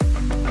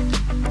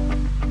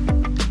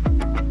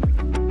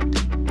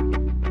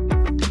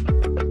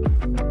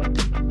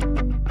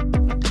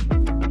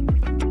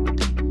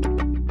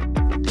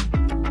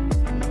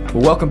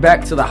Well, welcome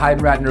back to the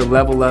Heiden and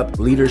Level Up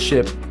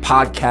Leadership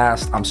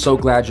Podcast. I'm so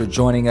glad you're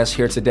joining us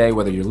here today,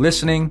 whether you're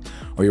listening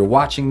or you're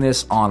watching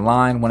this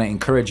online. I want to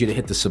encourage you to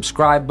hit the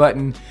subscribe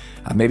button,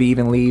 maybe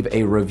even leave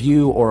a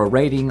review or a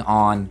rating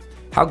on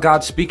how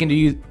God's speaking to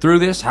you through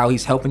this, how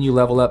he's helping you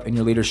level up in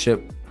your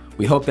leadership.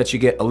 We hope that you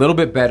get a little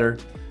bit better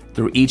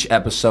through each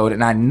episode,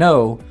 and I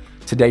know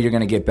today you're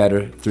going to get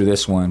better through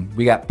this one.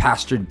 We got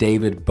Pastor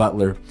David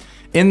Butler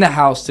in the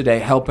house today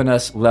helping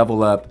us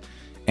level up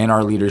in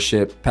our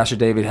leadership. Pastor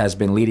David has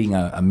been leading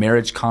a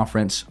marriage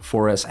conference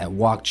for us at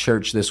Walk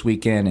Church this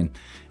weekend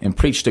and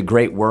preached a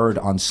great word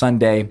on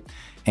Sunday,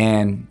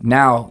 and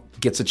now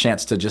gets a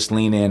chance to just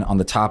lean in on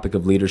the topic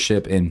of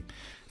leadership. And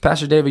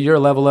Pastor David, you're a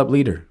level up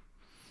leader.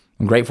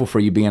 I'm grateful for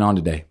you being on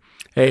today.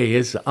 Hey,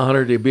 it's an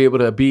honor to be able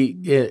to be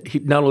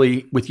not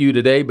only with you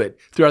today, but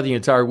throughout the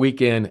entire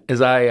weekend.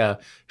 As I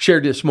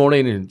shared this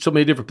morning in so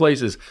many different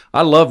places,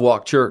 I love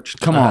Walk Church.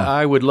 Come on.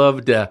 I would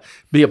love to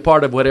be a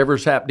part of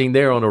whatever's happening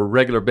there on a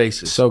regular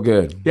basis. So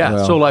good. Yeah,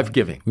 well, so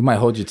life-giving. We might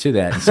hold you to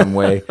that in some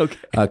way. Okay.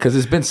 Because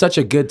it's been such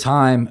a good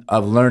time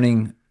of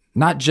learning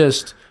not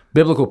just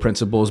biblical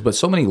principles, but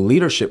so many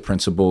leadership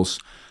principles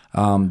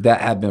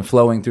that have been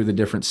flowing through the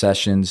different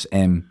sessions.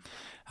 And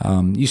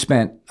you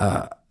spent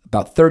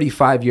about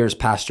 35 years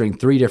pastoring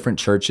 3 different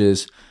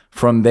churches.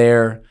 From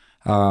there,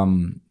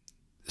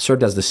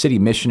 served as the City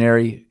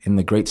Missionary in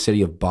the great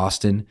city of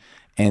Boston.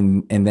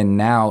 And then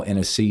now in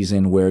a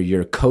season where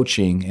you're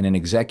coaching in an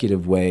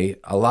executive way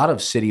a lot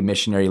of city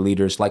missionary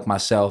leaders like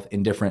myself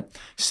in different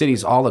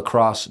cities all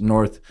across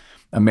North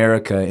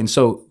America. And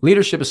so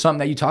leadership is something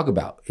that you talk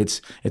about.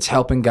 It's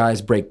helping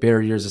guys break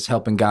barriers. It's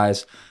helping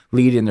guys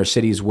lead in their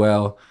cities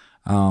well.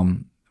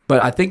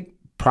 But I think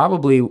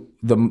probably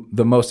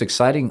the most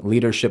exciting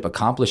leadership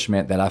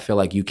accomplishment that I feel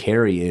like you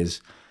carry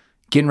is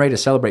getting ready to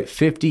celebrate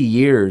 50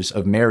 years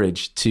of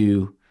marriage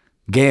to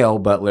Gail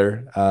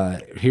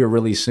Butler here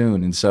really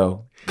soon. And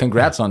so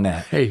congrats on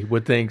that. Hey,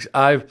 well, thanks.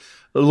 I've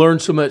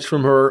learned so much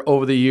from her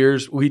over the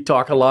years. We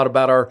talk a lot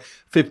about our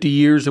 50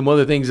 years, and one of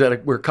the things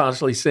that we're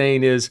constantly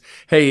saying is,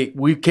 hey,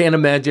 we can't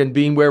imagine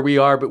being where we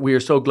are, but we are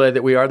so glad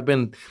that we are. There have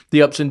been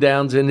the ups and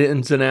downs and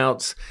ins and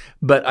outs,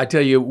 but I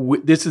tell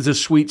you, this is a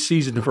sweet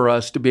season for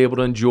us to be able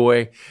to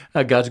enjoy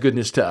God's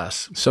goodness to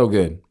us. So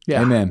good.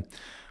 Yeah. Amen.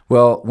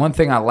 Well, one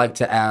thing I like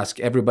to ask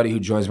everybody who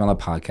joins me on the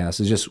podcast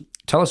is just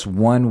tell us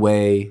one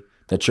way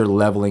that you're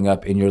leveling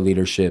up in your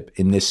leadership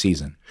in this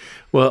season.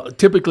 Well,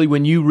 typically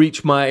when you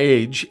reach my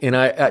age, and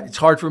it's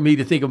hard for me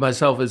to think of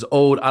myself as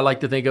old. I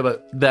like to think of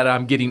it that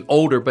I'm getting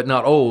older, but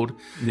not old,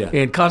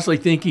 and constantly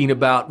thinking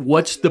about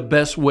what's the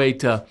best way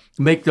to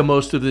make the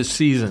most of this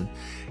season.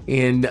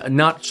 And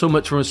not so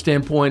much from a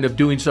standpoint of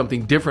doing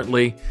something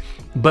differently,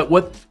 but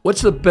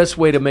what's the best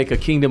way to make a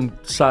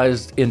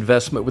kingdom-sized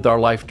investment with our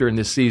life during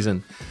this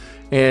season?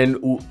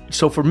 And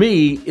so for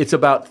me, it's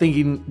about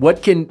thinking,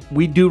 what can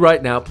we do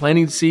right now,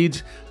 planting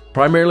seeds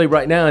primarily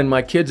right now in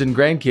my kids and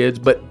grandkids,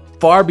 but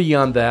far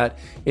beyond that,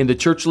 in the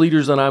church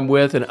leaders that I'm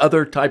with and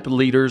other type of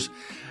leaders.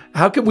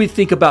 How can we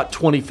think about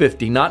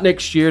 2050? Not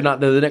next year,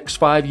 not in the next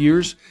 5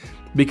 years,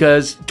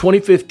 because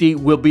 2050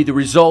 will be the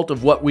result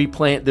of what we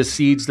plant, the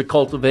seeds to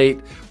cultivate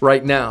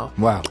right now.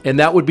 Wow. And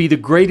that would be the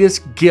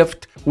greatest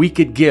gift we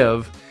could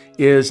give,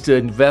 is to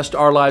invest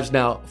our lives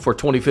now for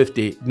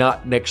 2050,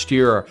 not next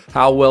year, or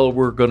how well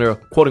we're going to,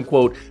 quote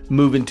unquote,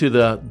 move into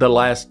the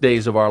last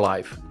days of our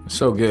life.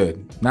 So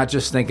good. Not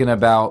just thinking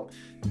about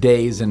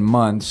days and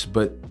months,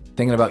 but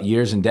thinking about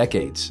years and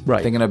decades.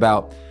 Right. Thinking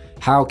about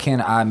how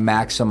can I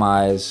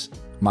maximize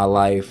my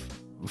life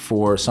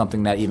for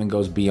something that even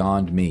goes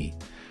beyond me.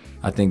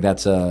 I think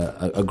that's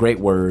a great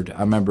word.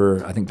 I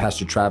remember, I think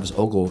Pastor Travis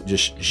Ogle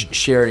just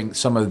sharing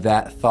some of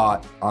that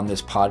thought on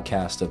this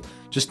podcast of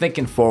just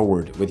thinking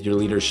forward with your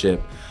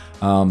leadership.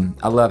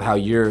 I love how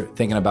you're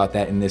thinking about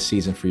that in this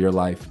season for your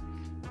life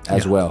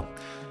as well.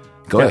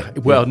 Go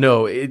ahead. Well,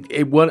 no,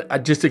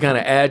 just to kind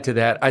of add to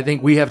that, I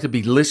think we have to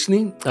be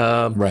listening.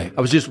 Right. I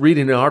was just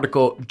reading an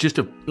article just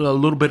a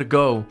little bit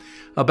ago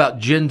about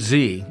Gen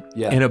Z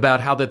and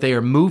about how that they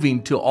are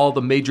moving to all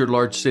the major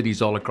large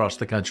cities all across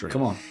the country.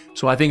 Come on.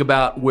 So I think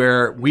about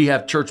where we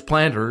have church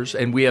planters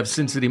and we have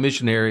City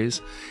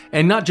Missionaries,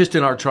 and not just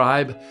in our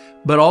tribe,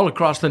 but all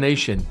across the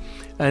nation.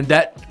 And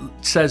that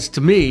says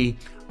to me,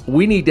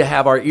 we need to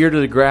have our ear to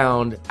the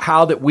ground,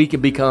 how that we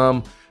can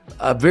become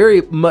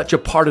very much a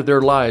part of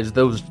their lives,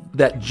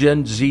 that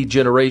Gen Z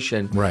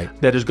generation, right,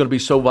 that is going to be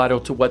so vital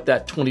to what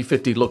that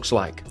 2050 looks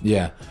like.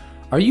 Yeah.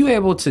 Are you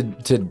able to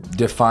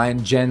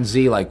define Gen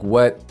Z, like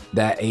what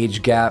that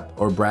age gap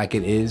or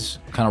bracket is,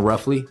 kind of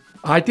roughly?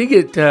 I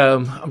think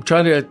I'm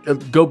trying to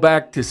go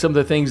back to some of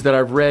the things that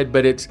I've read,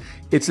 but it's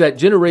that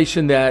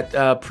generation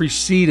that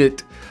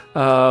preceded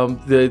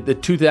the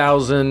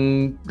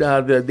 2000,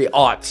 the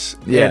aughts,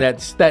 and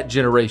that's that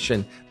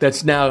generation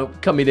that's now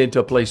coming into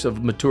a place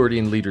of maturity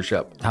and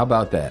leadership. How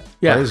about that?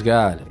 Yeah. Praise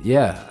God.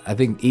 Yeah, I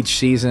think each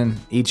season,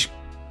 each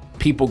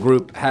people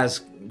group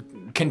has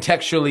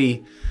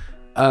contextually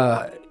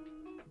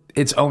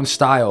its own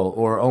style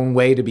or own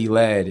way to be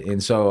led,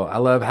 and so I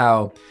love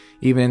how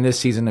even in this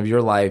season of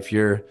your life,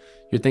 you're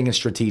you're thinking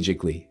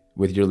strategically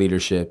with your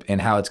leadership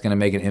and how it's going to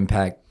make an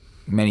impact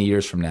many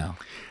years from now?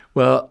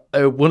 Well,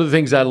 one of the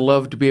things I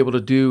love to be able to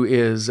do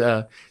is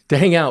to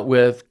hang out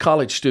with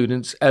college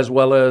students as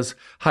well as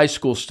high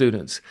school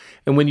students.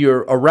 And when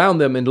you're around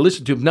them and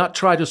listen to them, not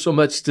try to so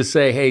much to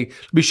say, hey,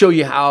 let me show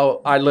you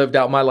how I lived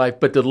out my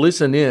life, but to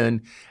listen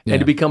in and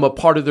to become a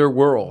part of their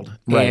world.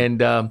 Right.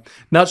 And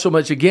not so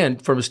much, again,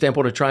 from a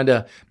standpoint of trying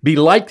to be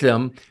like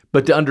them,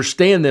 but to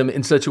understand them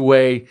in such a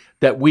way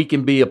that we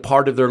can be a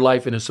part of their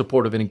life in a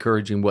supportive and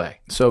encouraging way.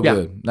 So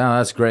good. No,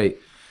 that's great.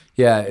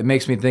 Yeah, it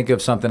makes me think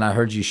of something I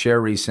heard you share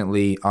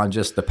recently on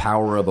just the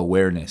power of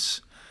awareness.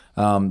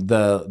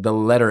 The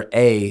letter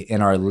A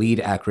in our LEAD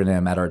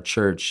acronym at our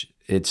church,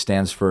 it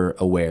stands for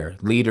aware.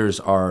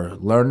 Leaders are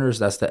learners,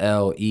 that's the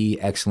L, E,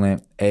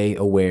 excellent, A,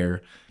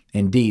 aware,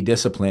 and D,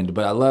 disciplined.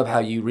 But I love how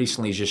you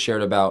recently just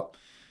shared about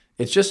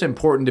it's just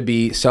important to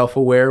be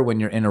self-aware when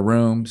you're in a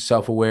room,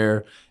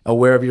 self-aware,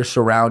 aware of your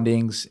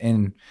surroundings.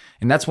 And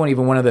that's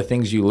one of the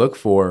things you look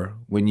for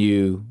when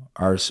you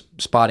are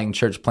spotting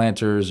church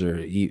planters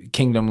or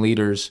kingdom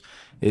leaders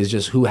is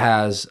just who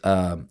has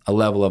a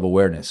level of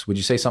awareness. Would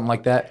you say something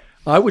like that?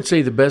 I would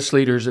say the best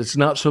leaders, it's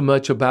not so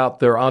much about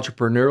their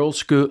entrepreneurial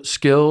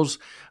skills,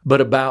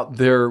 but about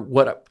their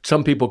what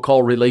some people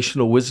call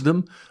relational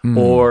wisdom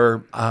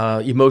or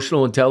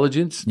emotional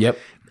intelligence. Yep.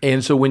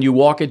 And so when you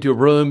walk into a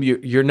room,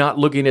 you're not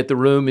looking at the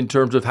room in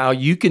terms of how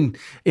you can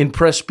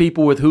impress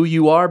people with who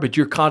you are, but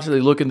you're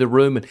constantly looking at the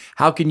room and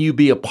how can you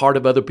be a part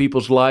of other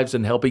people's lives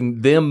and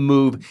helping them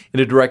move in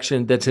a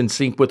direction that's in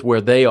sync with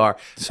where they are.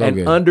 So and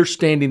good.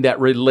 Understanding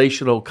that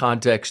relational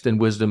context and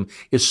wisdom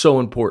is so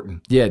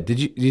important. Yeah. Did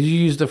you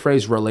use the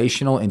phrase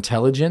relational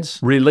intelligence?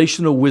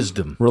 Relational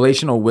wisdom.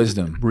 Relational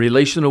wisdom.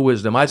 Relational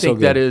wisdom. I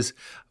think that is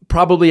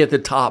probably at the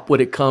top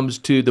when it comes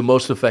to the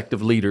most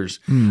effective leaders.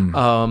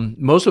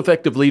 Most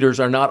effective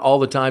leaders are not all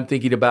the time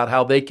thinking about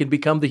how they can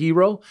become the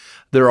hero.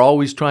 They're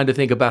always trying to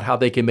think about how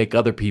they can make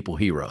other people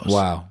heroes.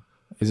 Wow.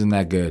 Isn't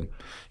that good?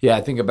 Yeah,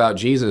 I think about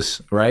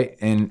Jesus, right?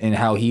 And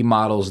how he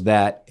models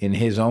that in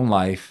his own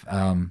life,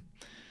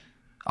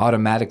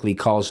 automatically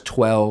calls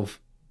 12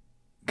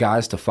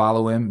 guys to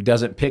follow him,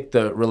 doesn't pick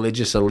the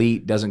religious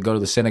elite, doesn't go to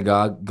the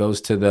synagogue,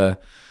 goes to the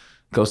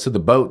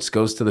boats,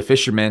 goes to the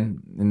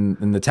fishermen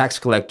and the tax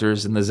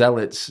collectors and the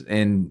zealots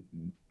and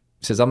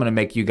says, I'm going to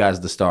make you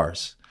guys the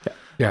stars.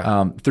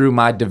 Yeah. Through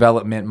my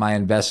development, my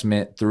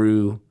investment,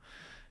 through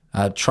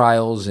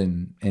trials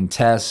and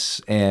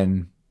tests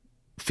and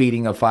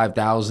feeding of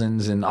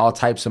 5,000s and all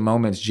types of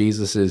moments,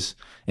 Jesus is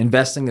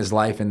investing his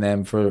life in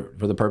them for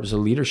the purpose of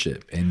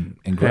leadership and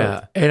growth.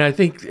 Yeah. And I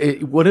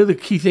think one of the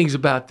key things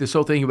about this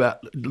whole thing about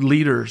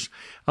leaders,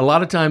 a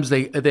lot of times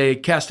they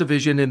cast a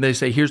vision and they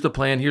say, here's the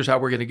plan, here's how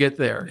we're going to get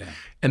there. Yeah.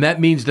 And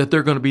that means that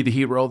they're going to be the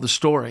hero of the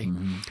story.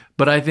 Mm-hmm.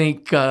 But I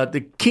think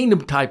the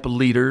kingdom type of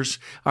leaders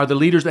are the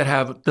leaders that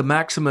have the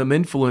maximum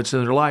influence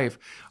in their life,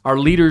 are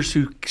leaders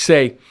who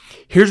say,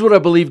 here's what I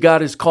believe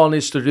God is calling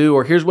us to do,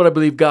 or here's what I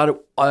believe God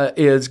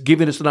is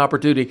giving us an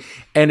opportunity.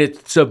 And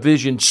it's a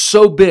vision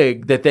so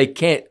big that they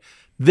can't,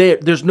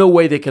 there's no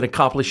way they can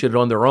accomplish it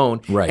on their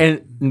own. Right.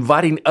 And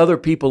inviting other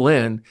people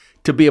in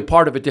to be a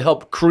part of it, to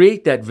help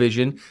create that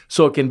vision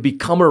so it can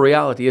become a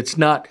reality. It's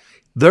not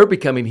they're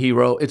becoming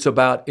hero. It's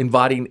about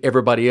inviting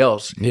everybody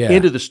else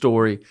into the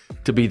story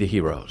to be the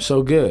heroes.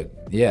 So good.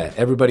 Yeah,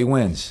 everybody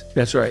wins.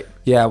 That's right.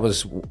 Yeah, I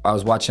was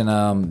watching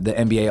the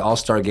NBA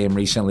All-Star game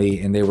recently,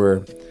 and they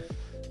were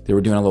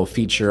doing a little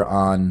feature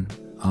on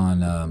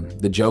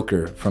the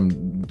Joker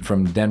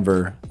from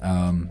Denver,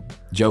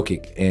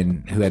 Jokic,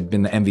 and who had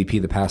been the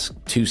MVP the past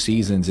 2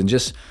 seasons, and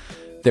just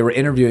they were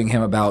interviewing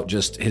him about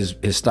just his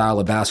style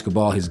of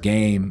basketball, his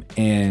game,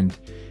 and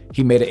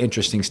he made an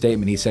interesting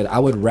statement. He said, I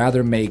would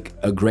rather make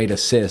a great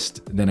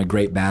assist than a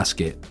great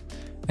basket.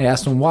 I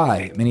asked him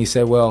why, and he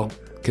said, well,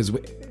 because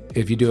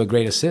if you do a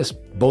great assist,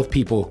 both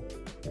people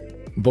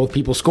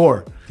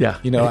score. Yeah.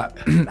 You know,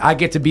 I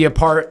get to be a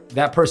part,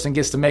 that person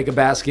gets to make a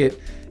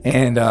basket,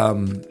 and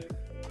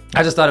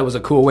I just thought it was a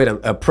cool way to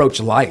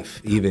approach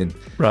life even.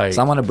 Right.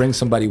 So I want to bring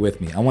somebody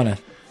with me. I want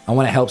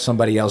to help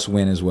somebody else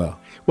win as well.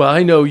 Well,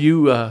 I know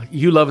you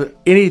love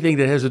anything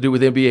that has to do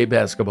with NBA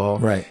basketball.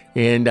 Right.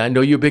 And I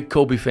know you're a big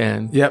Kobe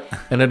fan. Yep.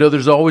 And I know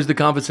there's always the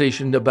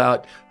conversation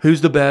about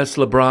who's the best,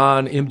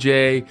 LeBron,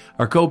 MJ,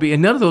 or Kobe,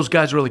 and none of those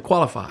guys really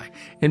qualify.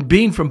 And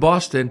being from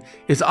Boston,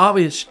 it's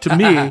obvious to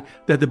me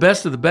that the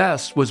best of the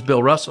best was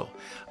Bill Russell,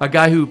 a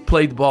guy who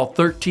played the ball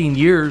 13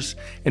 years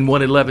and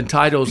won 11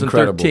 titles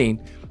Incredible. in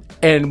 13.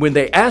 And when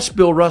they asked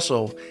Bill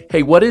Russell,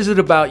 hey, what is it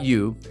about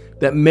you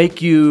that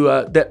make you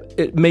that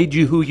it made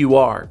you who you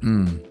are?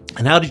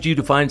 And how did you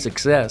define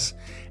success?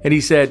 And he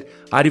said,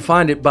 I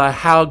defined it by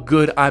how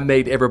good I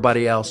made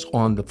everybody else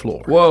on the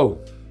floor. Whoa.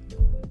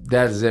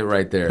 That is it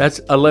right there. That's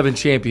 11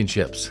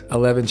 championships.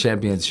 11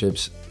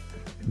 championships.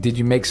 Did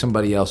you make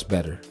somebody else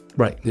better?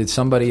 Right. Did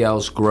somebody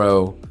else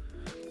grow?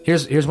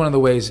 Here's one of the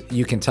ways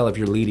you can tell if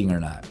you're leading or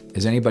not.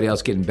 Is anybody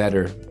else getting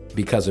better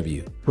because of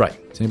you? Right.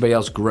 Is anybody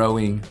else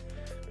growing,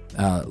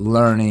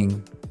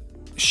 learning,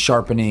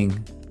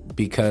 sharpening,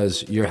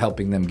 because you're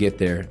helping them get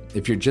there.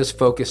 If you're just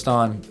focused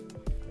on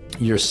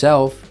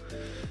yourself,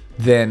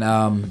 then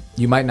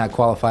you might not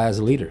qualify as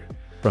a leader.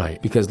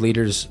 Right. Because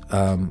leaders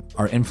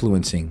are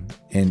influencing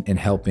and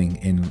helping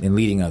and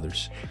leading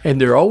others. And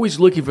they're always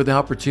looking for the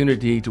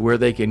opportunity to where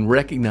they can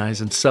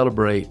recognize and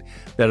celebrate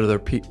that other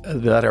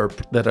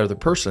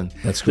person.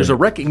 That's great. There's a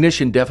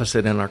recognition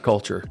deficit in our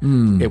culture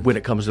when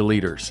it comes to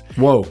leaders.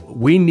 Whoa.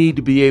 We need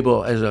to be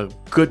able, as a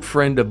good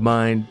friend of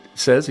mine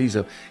says, he's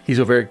a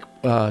very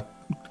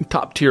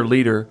top tier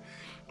leader.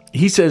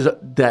 He says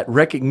that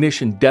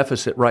recognition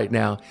deficit right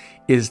now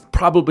is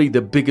probably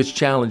the biggest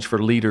challenge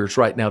for leaders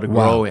right now to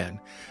grow in.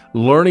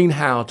 Learning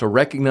how to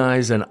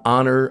recognize and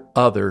honor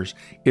others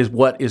is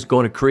what is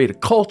going to create a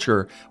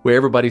culture where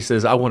everybody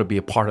says, I want to be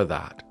a part of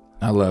that.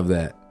 I love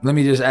that. Let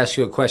me just ask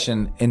you a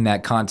question in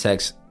that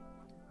context.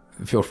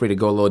 Feel free to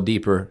go a little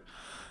deeper.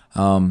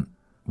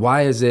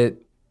 Why is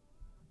it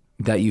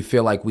that you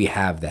feel like we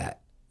have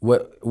that?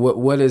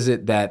 What is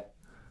it that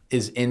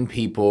is in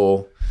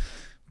people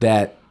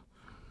that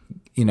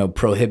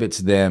prohibits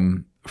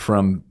them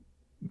from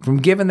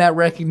giving that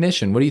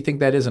recognition? What do you think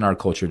that is in our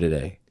culture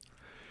today?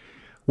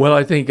 Well,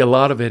 I think a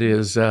lot of it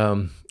is that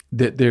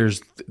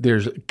there's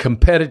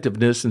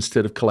competitiveness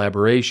instead of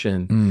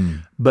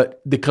collaboration.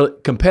 But the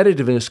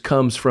competitiveness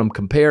comes from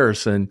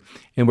comparison,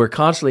 and we're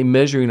constantly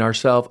measuring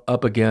ourselves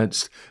up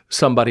against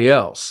somebody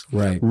else,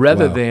 right?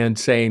 Rather than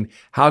saying,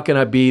 how can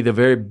I be the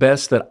very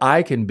best that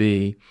I can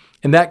be?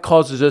 And that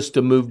causes us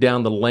to move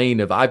down the lane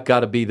of I've got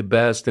to be the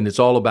best and it's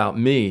all about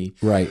me.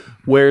 Right.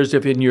 Whereas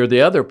if you're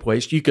the other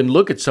place, you can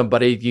look at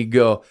somebody and you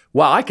go,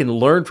 wow, I can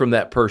learn from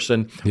that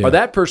person. Yeah. Or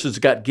that person's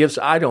got gifts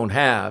I don't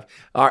have.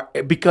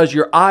 Because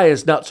your eye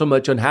is not so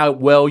much on how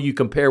well you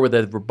compare with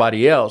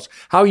everybody else,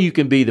 how you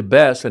can be the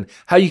best and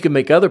how you can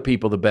make other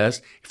people the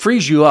best,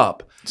 frees you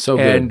up. So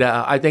good. And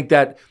I think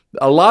that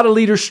a lot of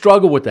leaders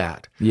struggle with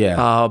that.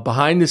 Yeah.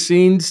 Behind the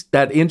scenes,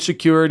 that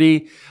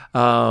insecurity,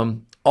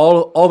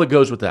 all that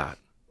goes with that.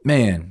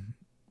 Man,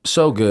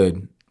 so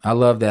good. I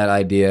love that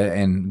idea,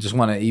 and just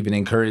want to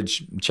even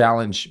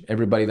challenge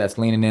everybody that's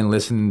leaning in,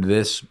 listening to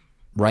this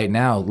right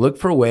now. Look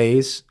for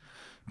ways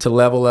to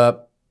level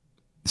up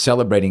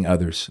celebrating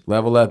others,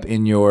 level up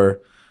in your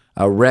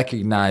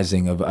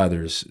recognizing of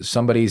others.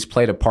 Somebody's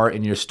played a part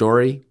in your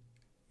story.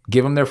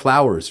 Give them their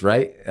flowers,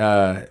 right?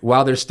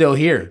 While they're still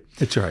here.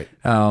 That's right.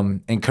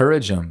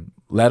 Encourage them.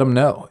 Let them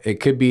know.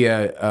 It could be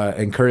a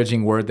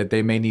encouraging word that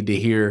they may need to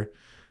hear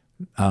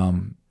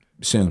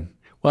soon.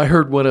 Well, I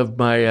heard one of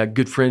my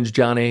good friends,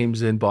 John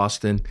Ames in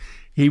Boston,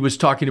 he was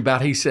talking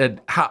about, he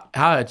said, how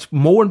it's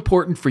more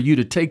important for you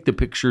to take the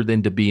picture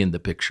than to be in the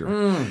picture.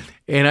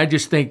 And I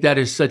just think that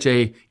is such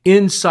a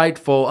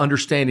insightful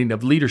understanding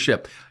of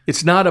leadership.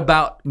 It's not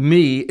about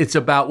me, it's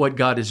about what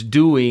God is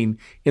doing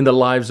in the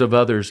lives of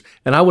others.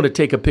 And I want to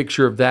take a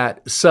picture of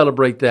that,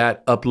 celebrate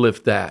that,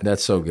 uplift that.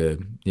 That's so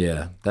good.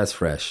 Yeah, that's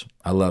fresh.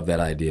 I love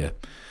that idea.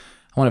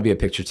 I want to be a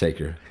picture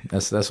taker.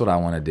 That's what I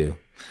want to do.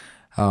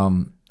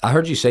 I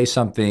heard you say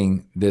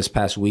something this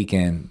past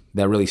weekend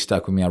that really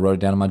stuck with me. I wrote it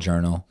down in my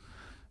journal.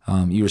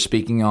 You were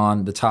speaking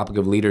on the topic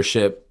of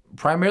leadership,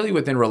 primarily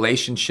within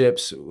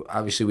relationships.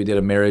 Obviously, we did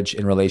a marriage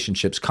and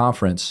relationships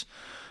conference,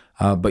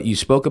 but you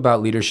spoke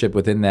about leadership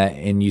within that,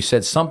 and you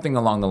said something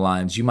along the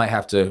lines, you might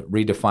have to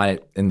redefine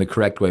it in the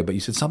correct way, but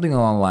you said something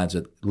along the lines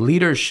of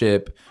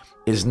leadership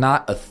is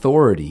not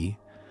authority,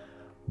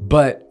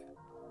 but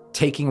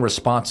taking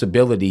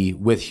responsibility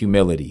with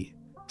humility.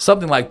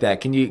 Something like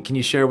that. Can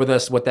you share with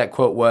us what that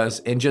quote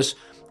was, and just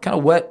kind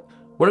of what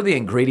are the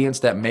ingredients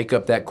that make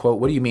up that quote?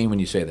 What do you mean when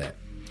you say that?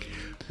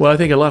 Well, I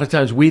think a lot of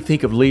times we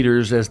think of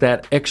leaders as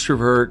that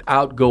extrovert,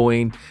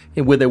 outgoing,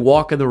 and when they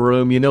walk in the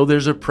room,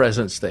 there's a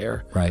presence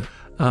there. Right.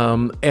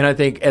 And I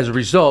think as a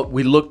result,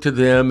 we look to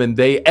them and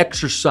they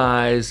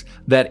exercise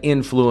that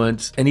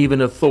influence and even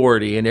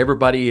authority, and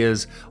everybody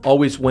is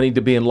always wanting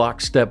to be in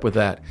lockstep with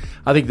that.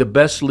 I think the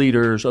best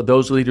leaders are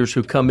those leaders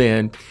who come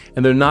in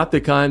and they're not the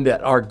kind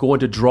that are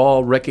going to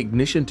draw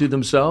recognition to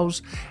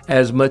themselves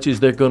as much as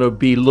they're going to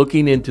be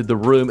looking into the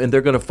room, and they're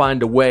going to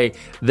find a way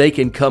they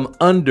can come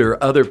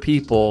under other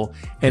people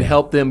and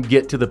help them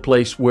get to the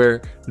place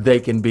where they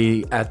can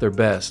be at their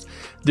best.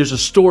 There's a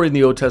story in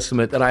the Old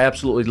Testament that I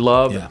absolutely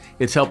love. Yeah.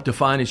 It's helped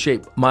define and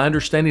shape my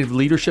understanding of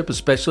leadership,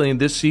 especially in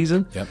this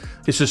season. Yep.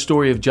 It's the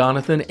story of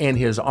Jonathan and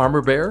his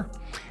armor bearer.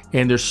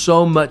 And there's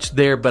so much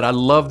there, but I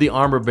love the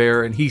armor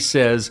bearer. And he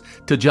says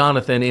to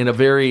Jonathan, in a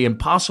very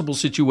impossible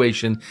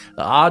situation,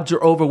 the odds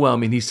are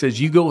overwhelming. He says,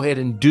 you go ahead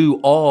and do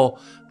all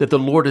that the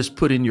Lord has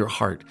put in your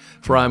heart,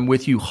 for I'm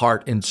with you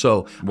heart and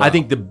soul. Wow. I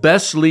think the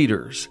best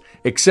leaders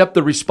accept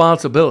the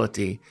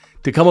responsibility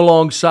to come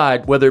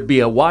alongside, whether it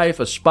be a wife,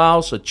 a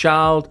spouse, a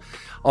child,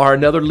 or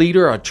another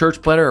leader, or a church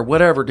planter, or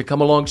whatever, to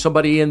come along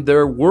somebody in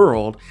their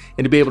world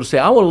and to be able to say,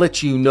 I want to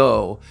let you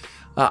know,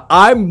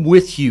 I'm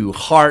with you,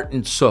 heart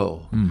and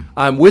soul.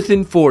 I'm with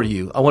and for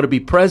you. I want to be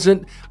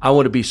present. I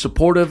want to be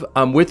supportive.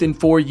 I'm with and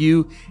for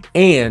you.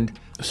 And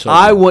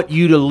I want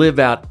you to live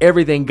out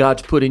everything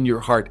God's put in your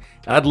heart.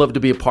 I'd love to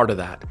be a part of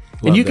that.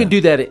 And you can do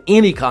that in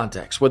any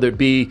context, whether it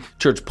be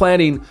church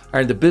planting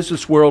or in the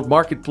business world,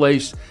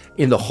 marketplace,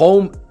 in the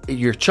home,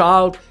 your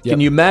child. Yep.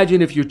 Can you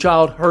imagine if your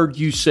child heard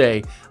you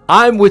say,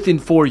 I'm with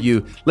and for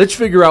you. Let's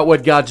figure out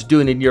what God's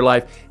doing in your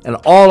life. And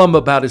all I'm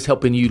about is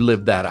helping you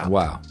live that out.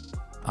 Wow.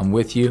 I'm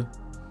with you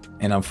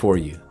and I'm for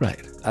you.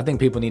 Right. I think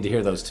people need to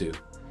hear those two.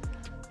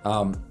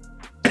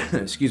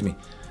 Excuse me.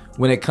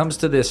 When it comes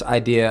to this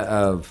idea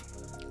of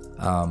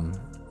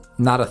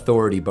not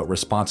authority, but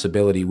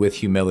responsibility with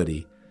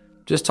humility,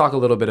 just talk a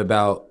little bit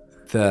about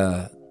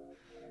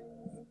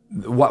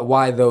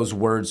why those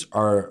words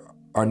are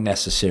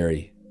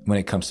necessary when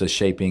it comes to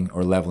shaping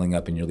or leveling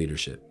up in your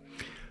leadership.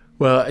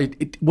 Well,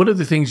 one of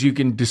the things you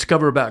can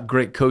discover about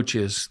great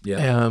coaches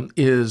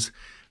is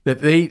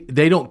that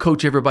they don't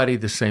coach everybody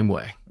the same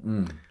way.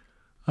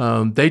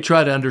 They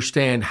try to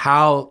understand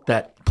how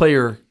that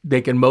player,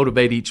 they can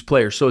motivate each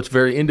player. So it's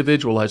very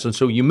individualized. And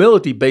so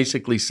humility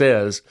basically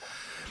says,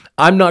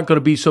 I'm not going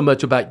to be so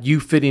much about you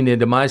fitting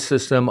into my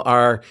system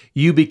or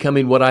you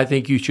becoming what I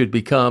think you should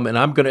become, and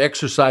I'm going to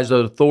exercise that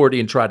authority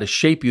and try to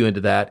shape you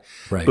into that.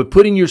 Right. But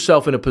putting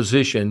yourself in a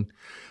position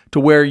to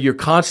where you're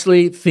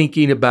constantly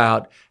thinking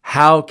about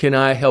how can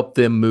I help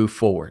them move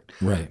forward.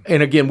 Right.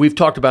 And again, we've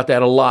talked about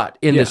that a lot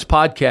in this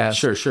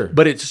podcast. Sure.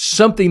 But it's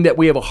something that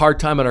we have a hard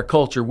time in our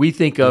culture. We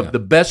think of the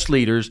best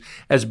leaders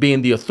as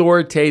being the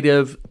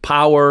authoritative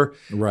power,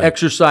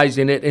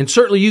 exercising it. And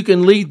certainly you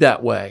can lead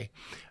that way.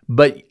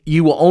 But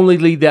you will only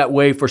lead that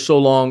way for so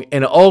long,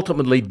 and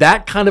ultimately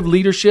that kind of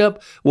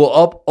leadership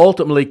will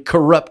ultimately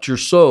corrupt your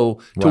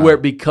soul to where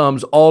it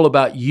becomes all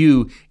about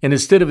you. And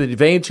instead of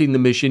advancing the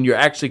mission, you're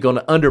actually going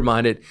to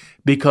undermine it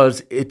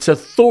because it's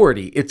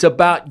authority. It's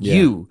about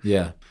you.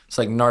 Yeah, it's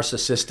like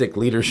narcissistic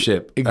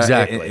leadership.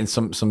 Exactly, and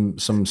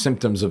some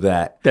symptoms of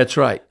that. That's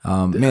right.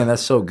 Man,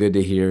 that's so good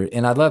to hear.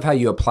 And I love how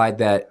you applied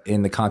that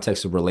in the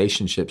context of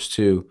relationships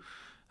too.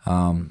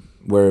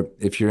 Where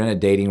if you're in a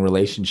dating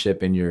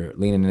relationship and you're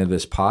leaning into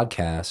this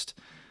podcast,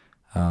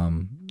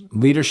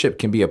 leadership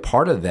can be a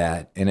part of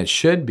that, and it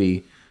should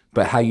be,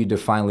 but how you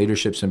define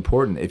leadership is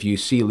important. If you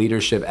see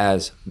leadership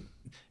as,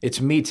 it's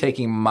me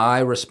taking my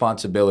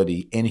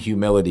responsibility in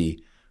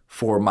humility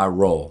for my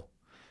role,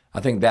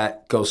 I think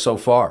that goes so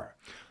far.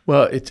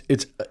 Well,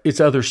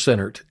 it's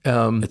other-centered.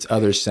 It's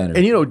other-centered.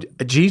 And,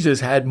 Jesus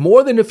had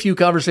more than a few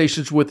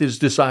conversations with his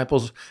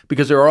disciples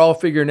because they were all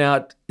figuring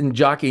out in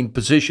jockeying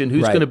position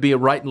who's going to be a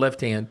right and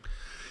left hand.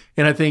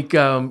 And I think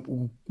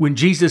when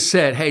Jesus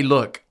said, hey,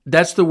 look,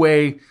 that's the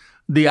way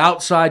the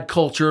outside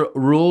culture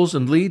rules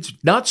and leads,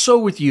 not so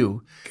with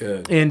you.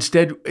 Good.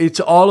 Instead,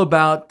 it's all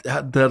about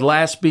the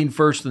last being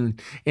first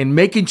and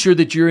making sure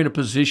that you're in a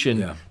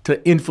position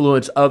to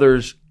influence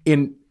others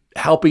in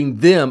helping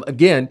them,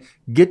 again,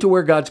 get to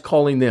where God's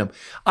calling them.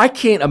 I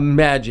can't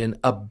imagine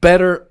a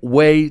better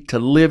way to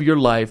live your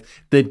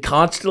life than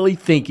constantly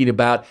thinking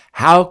about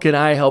how can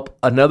I help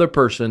another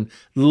person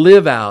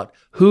live out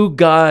who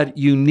God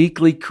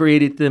uniquely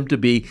created them to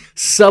be,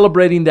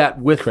 celebrating that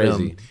with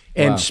them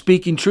and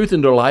speaking truth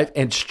into their life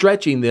and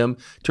stretching them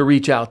to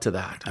reach out to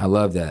that. I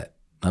love that.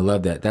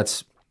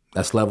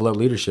 That's level up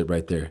leadership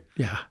right there.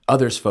 Yeah.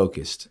 Others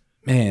focused.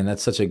 Man,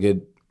 that's such a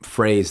good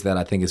phrase that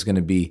I think is going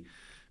to be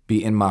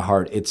in my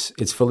heart.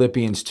 It's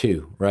Philippians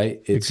 2, right?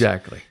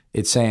 Exactly.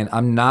 It's saying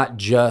I'm not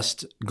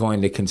just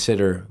going to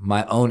consider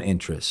my own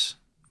interests,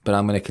 but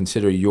I'm going to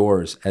consider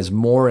yours as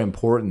more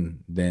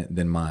important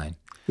than mine.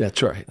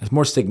 That's right. It's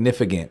more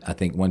significant, I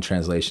think one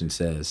translation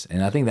says.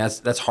 And I think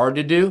that's hard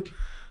to do,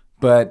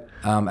 but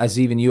as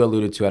even you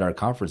alluded to at our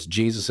conference,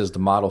 Jesus is the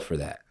model for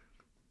that,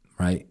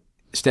 right?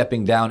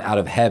 Stepping down out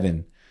of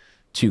heaven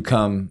to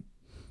come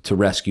to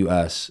rescue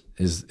us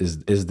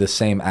is the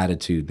same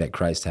attitude that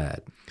Christ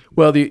had.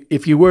 Well,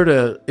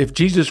 if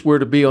Jesus were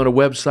to be on a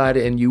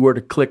website and you were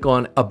to click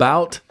on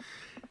about,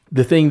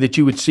 the thing that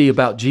you would see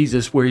about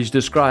Jesus where he's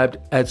described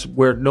as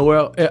where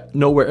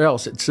nowhere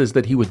else, it says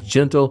that he was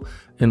gentle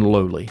and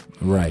lowly.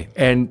 Right.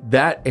 And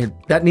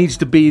that needs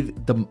to be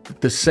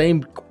the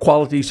same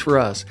qualities for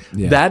us.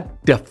 Yeah.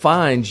 That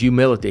defines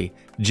humility,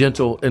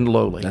 gentle and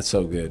lowly. That's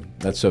so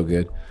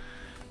good.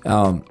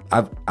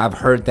 I've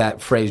heard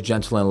that phrase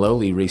gentle and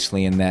lowly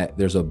recently, in that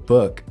there's a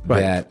book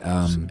that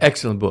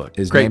excellent book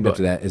is great named book.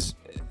 after that. Is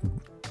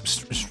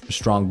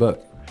strong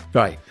book.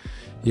 Right.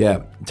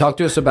 Yeah. Talk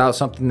to us about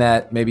something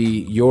that maybe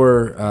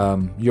you're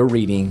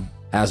reading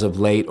as of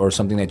late, or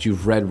something that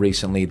you've read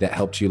recently that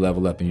helped you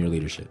level up in your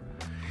leadership.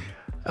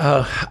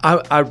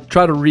 I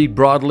try to read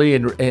broadly,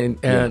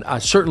 and I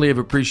certainly have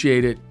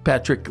appreciated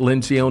Patrick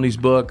Lencioni's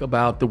book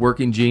about the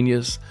working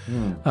genius.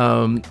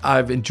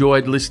 I've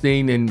enjoyed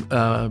listening,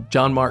 and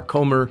John Mark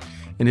Comer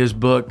in his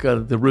book,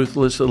 The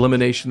Ruthless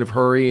Elimination of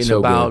Hurry, and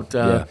about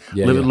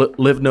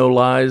Live No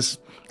Lies.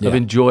 I've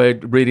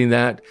enjoyed reading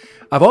that.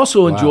 I've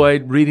also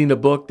enjoyed reading a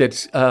book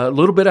that's a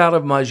little bit out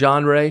of my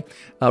genre,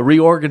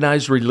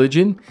 Reorganized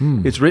Religion.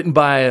 It's written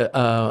by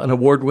an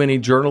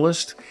award-winning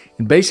journalist,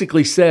 and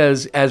basically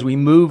says, as we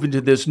move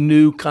into this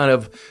new kind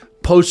of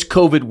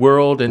post-COVID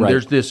world, and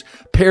there's this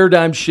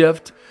paradigm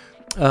shift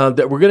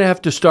that we're going to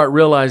have to start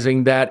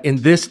realizing that in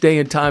this day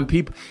and time,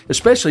 people,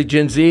 especially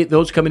Gen Z,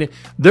 those coming in,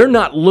 they're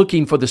not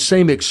looking for the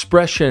same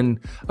expression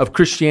of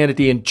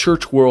Christianity in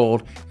church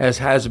world as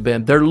has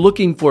been. They're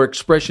looking for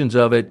expressions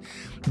of it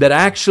that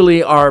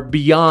actually are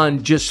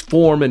beyond just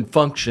form and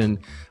function,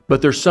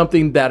 but there's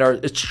something that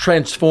it's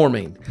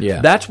transforming.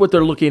 Yeah. That's what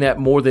they're looking at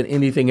more than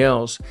anything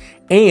else.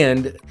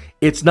 And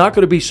it's not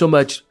going to be so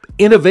much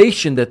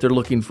innovation that they're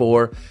looking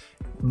for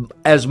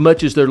as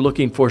much as they're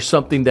looking for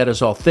something that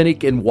is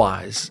authentic and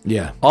wise.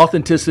 Yeah.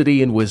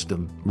 Authenticity and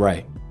wisdom.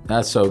 Right.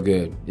 That's so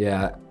good.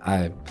 Yeah.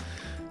 I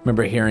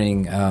remember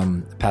hearing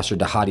Pastor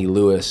Dahadi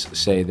Lewis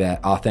say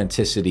that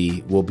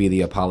authenticity will be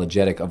the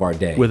apologetic of our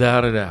day.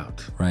 Without a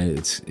doubt.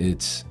 Right.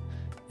 It's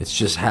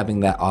just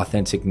having that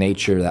authentic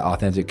nature, that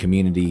authentic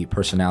community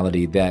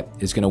personality that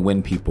is going to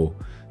win people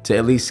to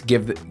at least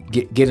get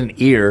an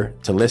ear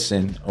to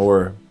listen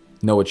or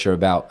know what you're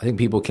about. I think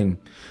people can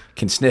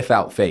sniff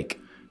out fake.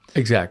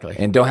 Exactly.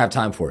 And don't have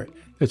time for it.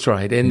 That's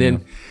right. And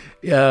then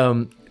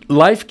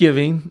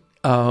life-giving,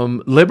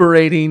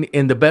 liberating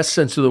in the best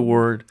sense of the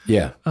word.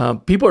 Yeah.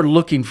 People are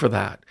looking for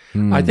that.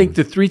 I think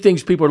the three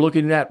things people are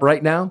looking at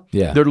right now,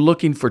 they're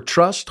looking for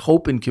trust,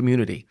 hope, and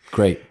community.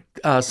 Great.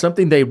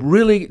 Something they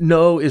really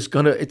know it's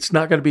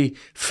not going to be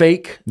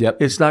fake.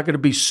 Yep. It's not going to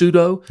be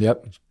pseudo.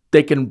 Yep.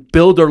 They can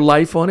build their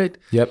life on it.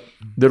 Yep.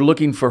 They're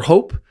looking for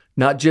hope,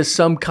 not just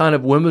some kind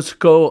of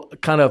whimsical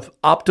kind of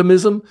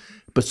optimism,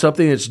 but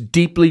something that's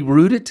deeply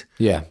rooted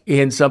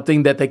in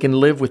something that they can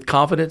live with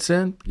confidence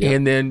in. Yeah.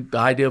 And then the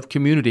idea of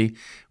community,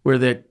 where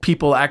that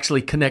people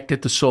actually connect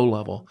at the soul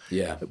level.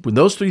 Yeah. When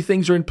those three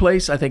things are in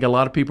place, I think a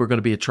lot of people are going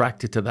to be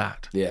attracted to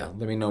that. Yeah.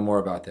 Let me know more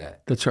about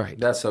that. That's right.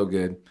 That's so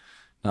good.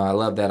 No, I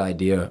love that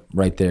idea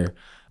right there.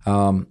 I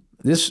want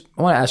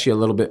to ask you a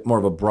little bit more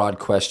of a broad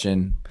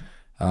question.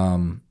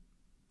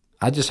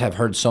 I just have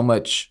heard so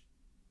much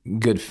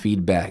good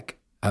feedback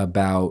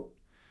about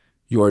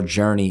your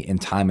journey in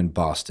time in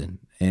Boston,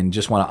 and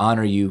just want to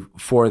honor you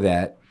for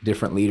that.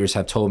 Different leaders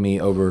have told me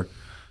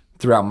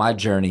throughout my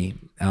journey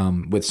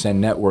with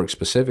Send Network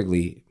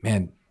specifically,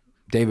 man,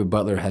 David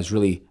Butler has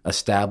really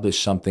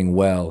established something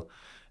well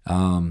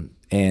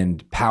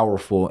and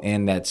powerful,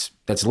 and that's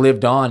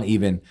lived on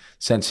even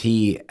since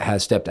he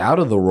has stepped out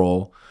of the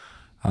role.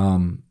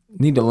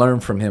 Need to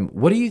learn from him.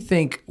 What do you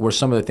think were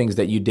some of the things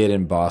that you did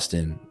in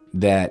Boston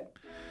that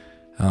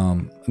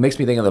makes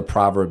me think of the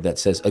proverb that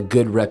says a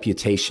good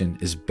reputation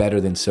is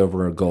better than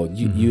silver or gold?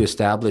 You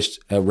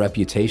established a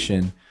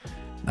reputation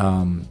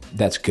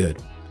that's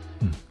good.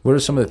 What are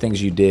some of the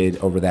things you did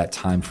over that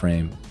time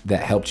frame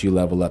that helped you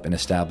level up and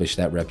establish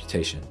that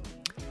reputation?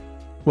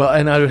 Well,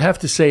 and I would have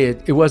to say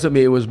it wasn't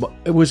me.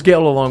 It was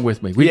Gail along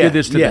with me. We did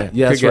this together.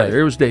 Yeah, that's right.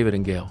 It was David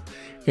and Gail,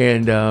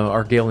 and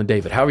or Gail and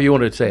David, however you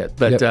want to say it.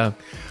 But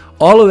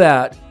all of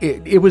that,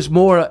 it was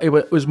more.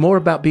 It was more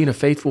about being a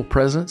faithful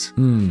presence.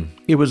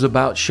 It was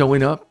about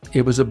showing up.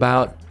 It was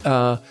about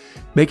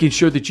making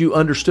sure that you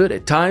understood.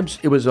 At times,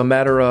 it was a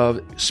matter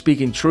of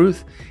speaking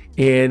truth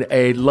in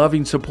a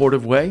loving,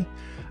 supportive way,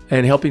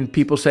 and helping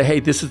people say,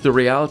 hey, this is the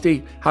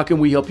reality. How can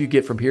we help you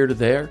get from here to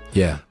there?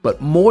 Yeah. But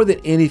more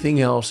than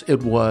anything else,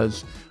 it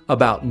was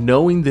about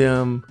knowing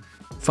them,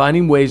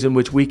 finding ways in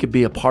which we could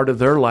be a part of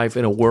their life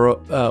in a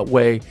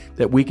way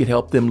that we could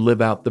help them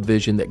live out the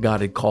vision that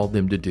God had called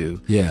them to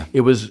do. Yeah.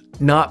 It was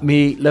not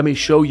me, let me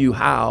show you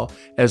how,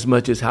 as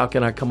much as how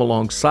can I come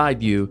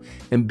alongside you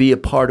and be a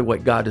part of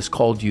what God has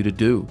called you to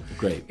do.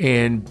 Great.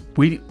 And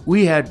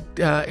we had,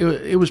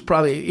 it was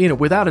probably,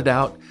 without a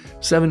doubt,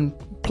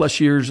 7+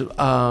 years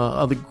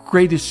of the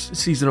greatest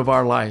season of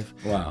our life.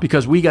 Wow.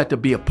 Because we got to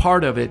be a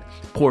part of it,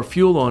 pour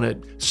fuel on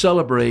it,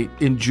 celebrate,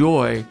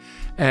 enjoy.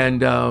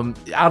 And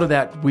out of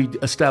that, we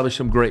established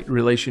some great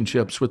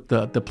relationships with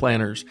the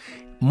planners.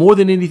 More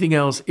than anything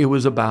else, it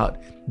was about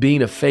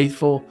being a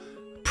faithful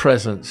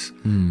presence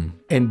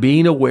and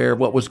being aware of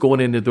what was going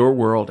into their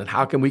world and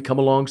how can we come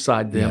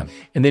alongside them,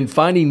 and then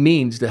finding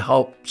means to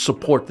help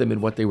support them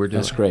in what they were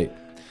doing. That's great.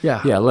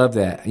 Yeah. Yeah, I love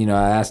that.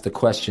 I asked the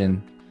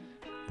question,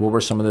 what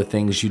were some of the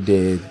things you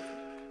did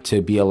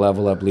to be a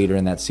level up leader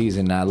in that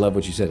season? And I love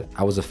what you said.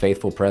 I was a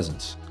faithful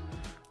presence.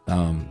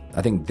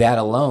 I think that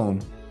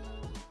alone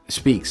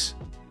speaks,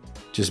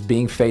 just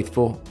being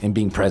faithful and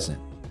being present.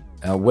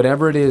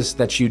 Whatever it is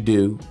that you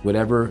do,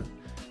 whatever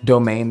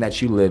domain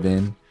that you live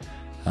in,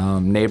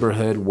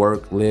 neighborhood,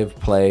 work, live,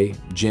 play,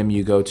 gym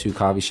you go to,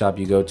 coffee shop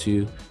you go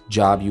to,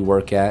 job you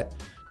work at,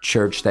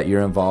 church that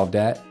you're involved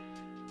at,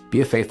 be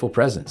a faithful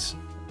presence.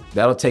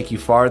 That'll take you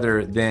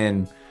farther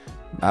than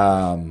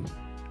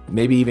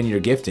maybe even your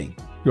gifting.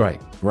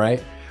 Right.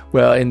 Right?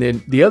 Well, and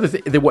then the other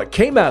thing, what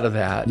came out of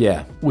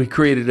that, we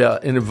created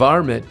an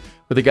environment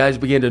where the guys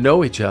began to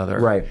know each other,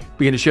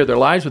 began to share their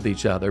lives with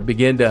each other,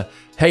 begin to,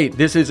 hey,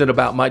 this isn't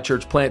about my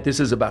church plant,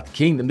 this is about the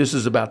kingdom, this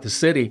is about the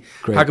city.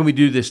 Great. How can we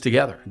do this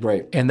together?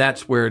 Right. And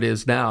that's where it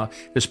is now,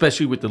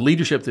 especially with the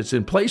leadership that's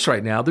in place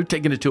right now. They're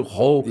taking it to a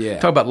whole,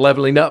 talk about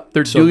leveling up.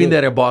 They're doing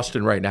that in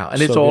Boston right now.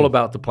 And it's all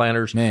about the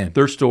planners,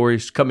 their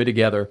stories coming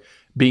together,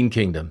 being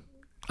kingdom.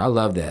 I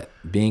love that.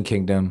 Being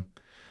kingdom.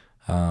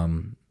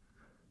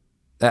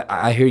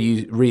 I hear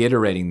you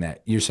reiterating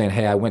that. You're saying,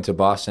 hey, I went to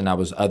Boston, I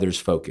was others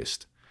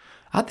focused.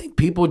 I think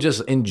people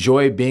just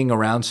enjoy being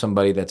around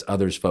somebody that's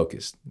others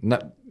focused.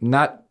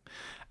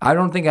 I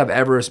don't think I've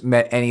ever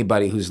met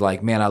anybody who's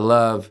like, man, I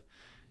love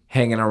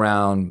hanging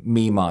around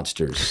me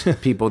monsters.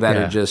 People that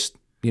are just,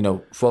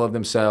 full of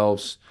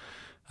themselves,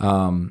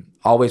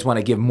 always want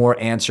to give more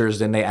answers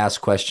than they ask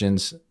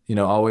questions,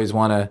 always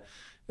want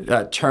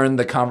to turn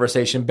the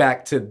conversation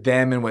back to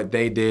them and what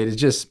they did.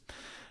 It's just,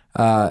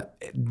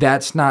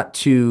 that's not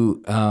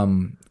too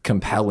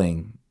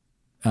compelling.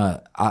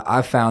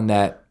 I found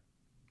that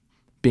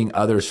being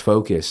others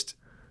focused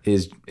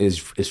is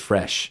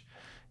fresh.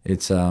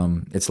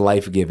 It's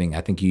life-giving.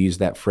 I think you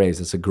used that phrase.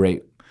 That's a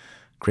great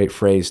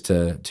phrase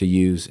to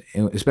use,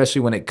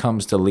 especially when it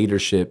comes to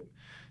leadership.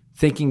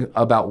 Thinking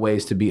about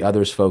ways to be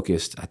others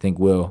focused, I think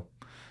will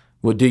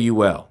do you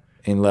well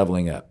in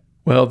leveling up.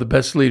 Well, the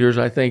best leaders,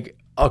 I think,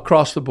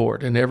 across the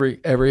board in every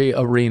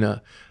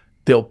arena,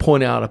 they'll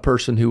point out a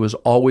person who is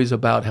always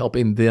about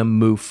helping them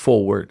move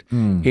forward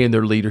in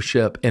their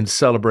leadership and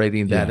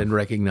celebrating that and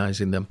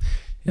recognizing them.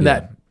 And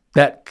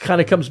that kind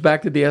of comes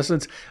back to the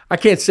essence. I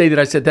can't say that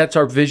I said that's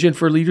our vision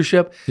for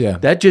leadership. Yeah.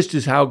 That just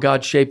is how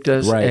God shaped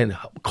us and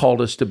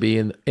called us to be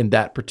in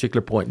that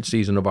particular point and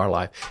season of our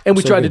life. And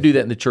we try to do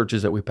that in the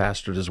churches that we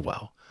pastored as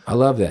well. I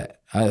love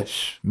that.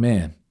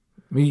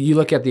 You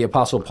look at the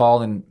Apostle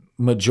Paul, and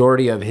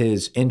majority of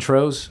his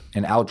intros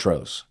and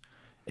outros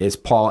is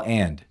Paul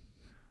and,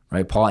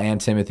 right? Paul and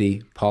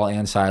Timothy, Paul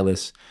and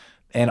Silas.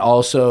 And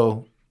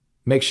also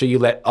make sure you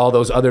let all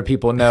those other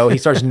people know. He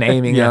starts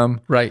naming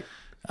them. Right.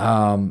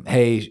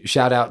 Hey,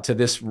 shout out to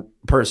this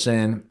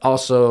person.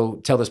 Also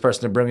tell this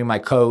person to bring me my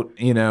coat,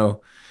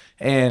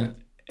 And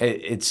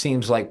it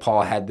seems like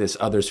Paul had this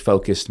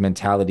others-focused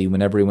mentality.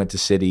 Whenever he went to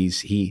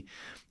cities, he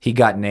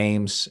got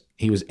names.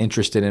 He was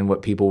interested in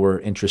what people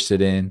were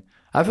interested in.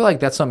 I feel like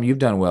that's something you've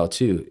done well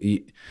too.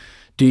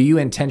 Do you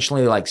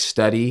intentionally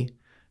study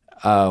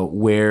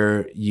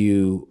where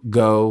you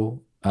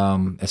go?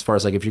 As far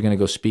as if you're going to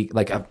go speak,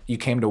 you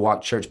came to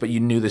Walk Church, but you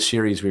knew the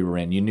series we were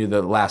in, you knew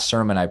the last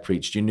sermon I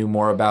preached, you knew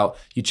more about,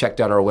 you checked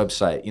out our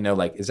website,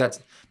 is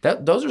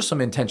that those are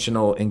some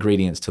intentional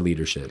ingredients to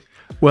leadership.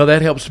 Well,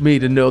 that helps me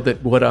to know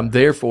that what I'm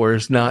there for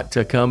is not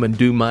to come and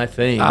do my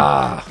thing.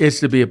 It's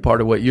to be a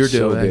part of what you're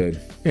doing. So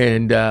good.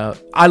 And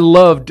I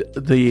loved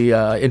the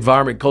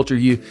environment culture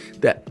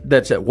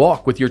that's at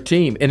Walk with your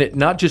team, and it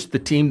not just the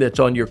team that's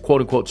on your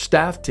quote unquote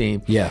staff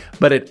team,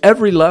 but at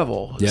every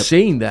level,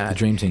 seeing that the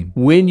dream team.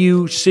 When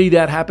you see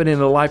that happen in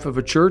the life of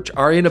a church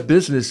or in a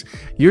business,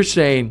 you're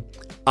saying,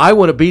 I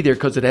want to be there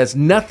because it has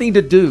nothing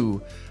to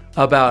do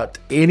about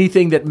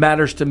anything that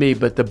matters to me,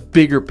 but the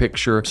bigger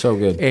picture. So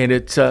good. And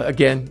it's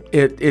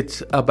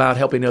it's about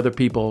helping other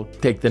people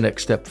take the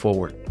next step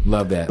forward.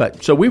 Love that.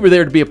 But so we were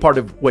there to be a part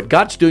of what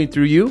God's doing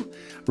through you,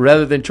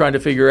 rather than trying to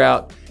figure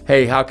out,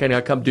 hey, how can I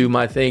come do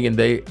my thing? And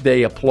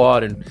they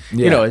applaud, and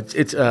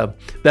it's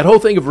that whole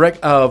thing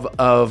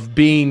of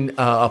being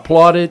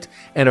applauded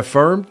and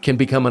affirmed can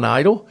become an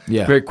idol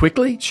very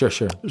quickly. Sure.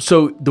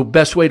 So the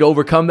best way to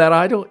overcome that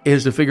idol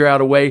is to figure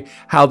out a way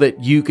how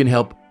that you can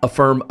help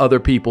affirm other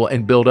people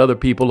and build other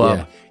people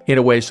up in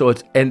a way. So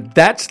and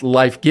that's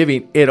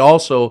life-giving. It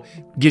also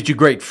gives you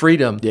great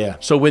freedom. Yeah.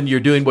 So when you're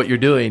doing what you're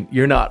doing,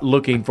 you're not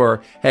looking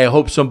for, hey, I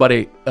hope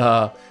somebody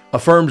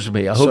affirms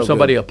me. I hope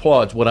somebody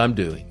applauds what I'm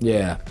doing.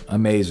 Yeah,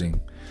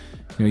 amazing.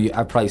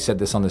 I've probably said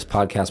this on this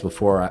podcast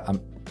before.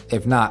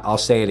 If not, I'll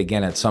say it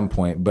again at some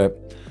point.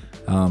 But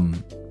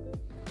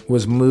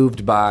was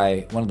moved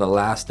by one of the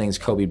last things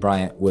Kobe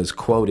Bryant was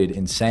quoted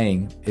in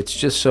saying. It's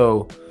just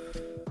so,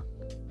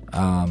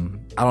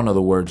 I don't know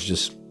the words,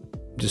 just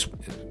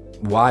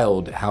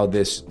wild how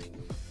this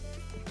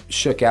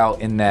shook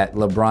out in that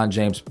LeBron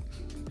James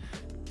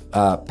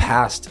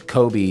passed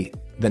Kobe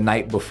the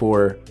night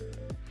before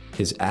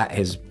his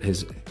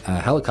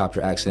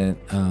helicopter accident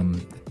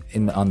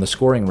on the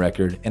scoring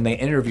record, and they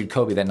interviewed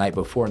Kobe that night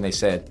before, and they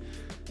said,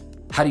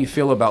 how do you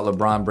feel about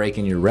LeBron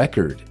breaking your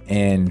record?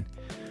 And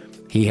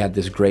he had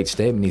this great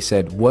statement. He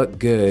said, what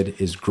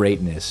good is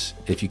greatness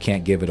if you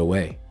can't give it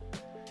away?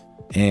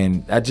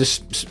 And that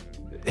just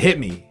hit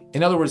me.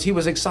 In other words, he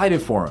was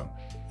excited for him.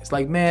 It's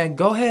like, man,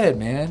 go ahead,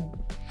 man.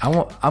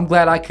 I'm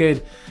glad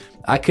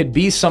I could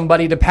be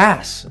somebody to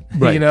pass,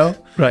 right.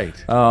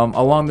 Right.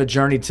 Along the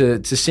journey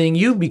to seeing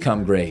you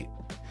become great.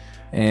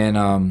 And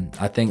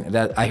I think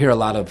that I hear a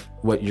lot of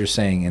what you're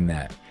saying in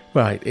that.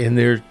 Right.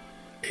 And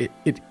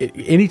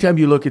anytime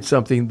you look at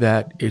something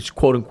that is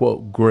quote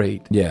unquote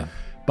great,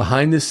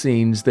 behind the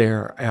scenes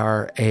there's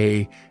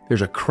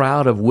a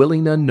crowd of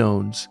willing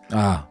unknowns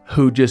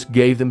who just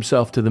gave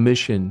themselves to the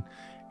mission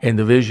and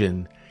the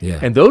vision. Yeah.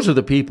 And those are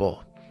the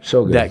people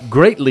so good that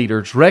great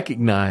leaders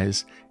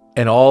recognize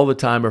and all the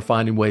time are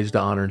finding ways to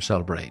honor and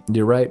celebrate.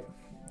 You're right.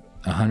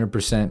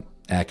 100%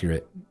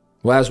 accurate.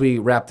 Well, as we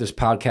wrap this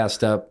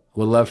podcast up,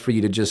 we'd love for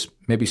you to just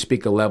maybe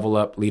speak a level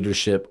up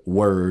leadership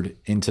word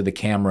into the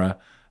camera.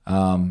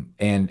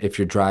 And if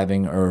you're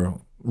driving or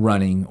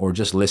running or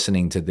just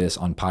listening to this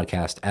on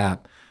podcast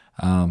app,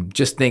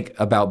 just think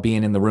about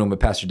being in the room with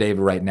Pastor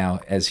David right now,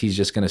 as he's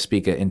just going to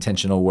speak an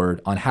intentional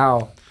word on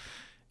how,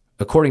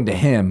 according to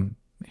him,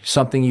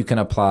 something you can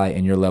apply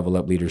in your level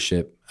up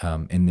leadership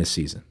in this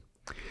season.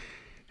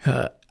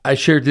 I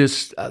shared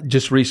this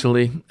just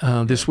recently,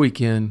 this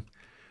weekend,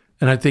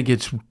 and I think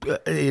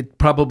it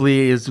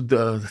probably is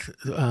the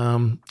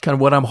kind of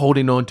what I'm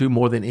holding on to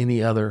more than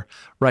any other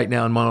right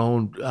now in my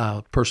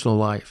own personal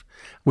life.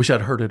 Wish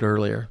I'd heard it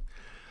earlier.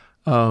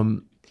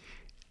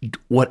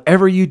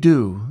 Whatever you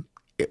do,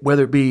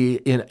 whether it be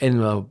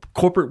in a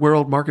corporate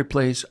world,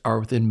 marketplace, or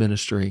within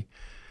ministry,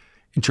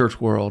 in church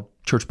world,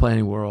 church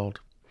planning world,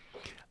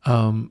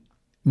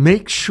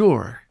 make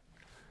sure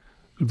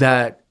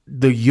that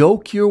the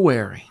yoke you're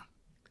wearing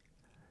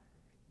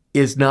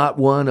is not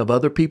one of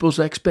other people's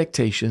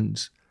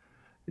expectations,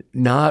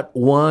 not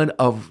one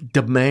of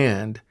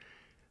demand,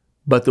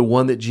 but the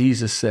one that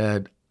Jesus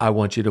said, I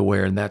want you to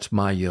wear, and that's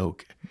my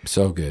yoke.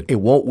 So good.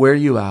 It won't wear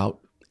you out.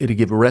 It'll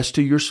give rest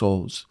to your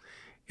souls.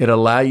 It'll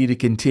allow you to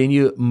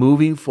continue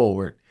moving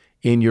forward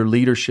in your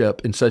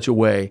leadership in such a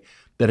way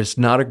that it's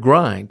not a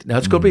grind. Now,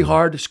 it's going to be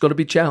hard. It's going to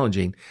be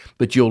challenging,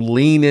 but you'll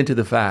lean into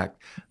the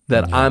fact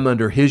that I'm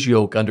under his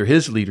yoke, under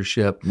his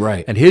leadership,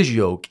 right? And his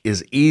yoke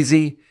is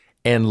easy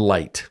and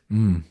light,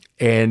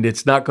 and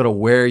it's not going to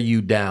wear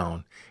you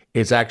down.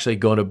 It's actually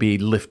going to be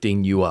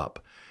lifting you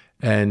up.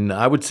 And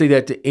I would say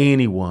that to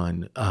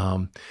anyone,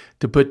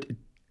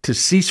 to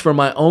cease from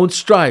my own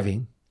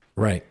striving,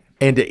 right,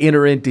 and to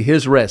enter into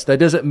his rest. That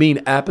doesn't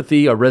mean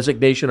apathy or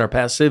resignation or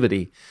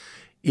passivity.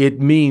 It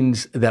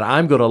means that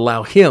I'm going to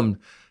allow him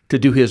to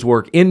do his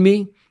work in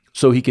me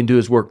so he can do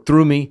his work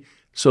through me,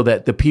 so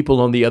that the people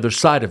on the other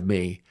side of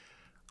me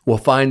will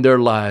find their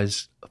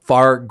lives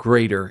far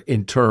greater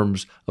in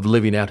terms of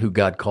living out who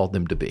God called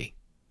them to be.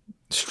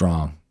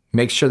 Strong.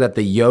 Make sure that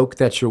the yoke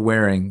that you're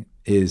wearing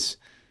is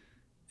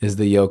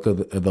the yoke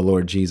of the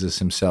Lord Jesus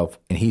himself.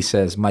 And he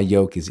says, my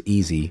yoke is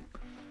easy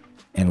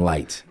and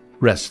light.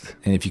 Rest.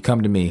 And if you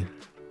come to me,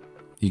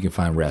 you can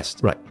find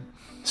rest. Right.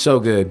 So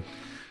good.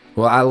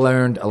 Well, I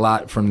learned a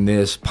lot from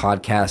this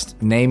podcast,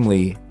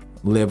 namely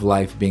live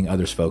life being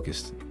others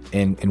focused,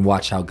 and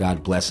watch how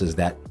God blesses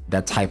that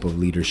type of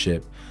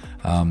leadership.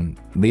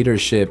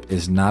 Leadership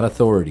is not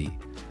authority,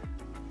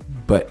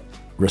 but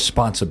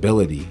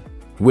responsibility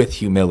with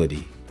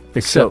humility.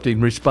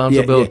 Accepting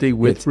responsibility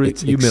with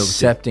humility.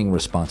 Accepting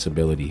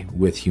responsibility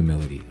with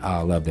humility. Oh,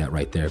 I love that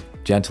right there.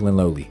 Gentle and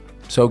lowly.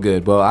 So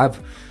good. Well, I've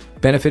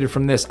benefited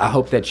from this. I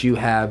hope that you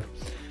have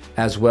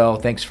as well.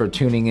 Thanks for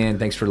tuning in.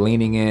 Thanks for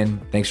leaning in.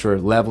 Thanks for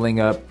leveling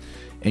up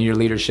in your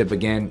leadership.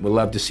 Again, we'd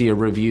love to see a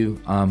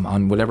review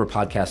on whatever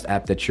podcast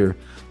app that you're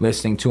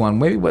listening to, on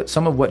maybe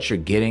some of what you're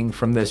getting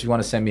from this. If you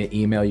want to send me an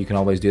email, you can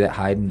always do that,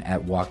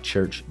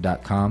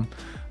 Heiden@walkchurch.com.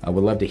 I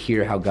would love to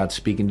hear how God's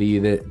speaking to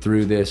you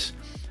through this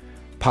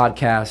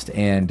podcast.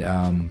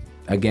 And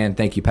again,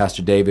 thank you,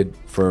 Pastor David,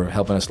 for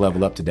helping us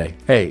level up today.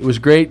 Hey, it was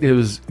great. It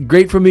was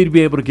great for me to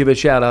be able to give a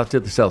shout out to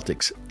the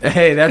Celtics.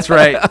 Hey, that's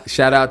right.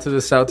 Shout out to the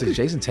Celtics.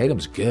 Jason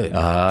Tatum's good.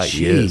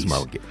 He is,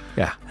 Mo.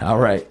 Yeah. All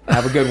right.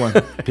 Have a good one.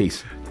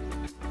 Peace.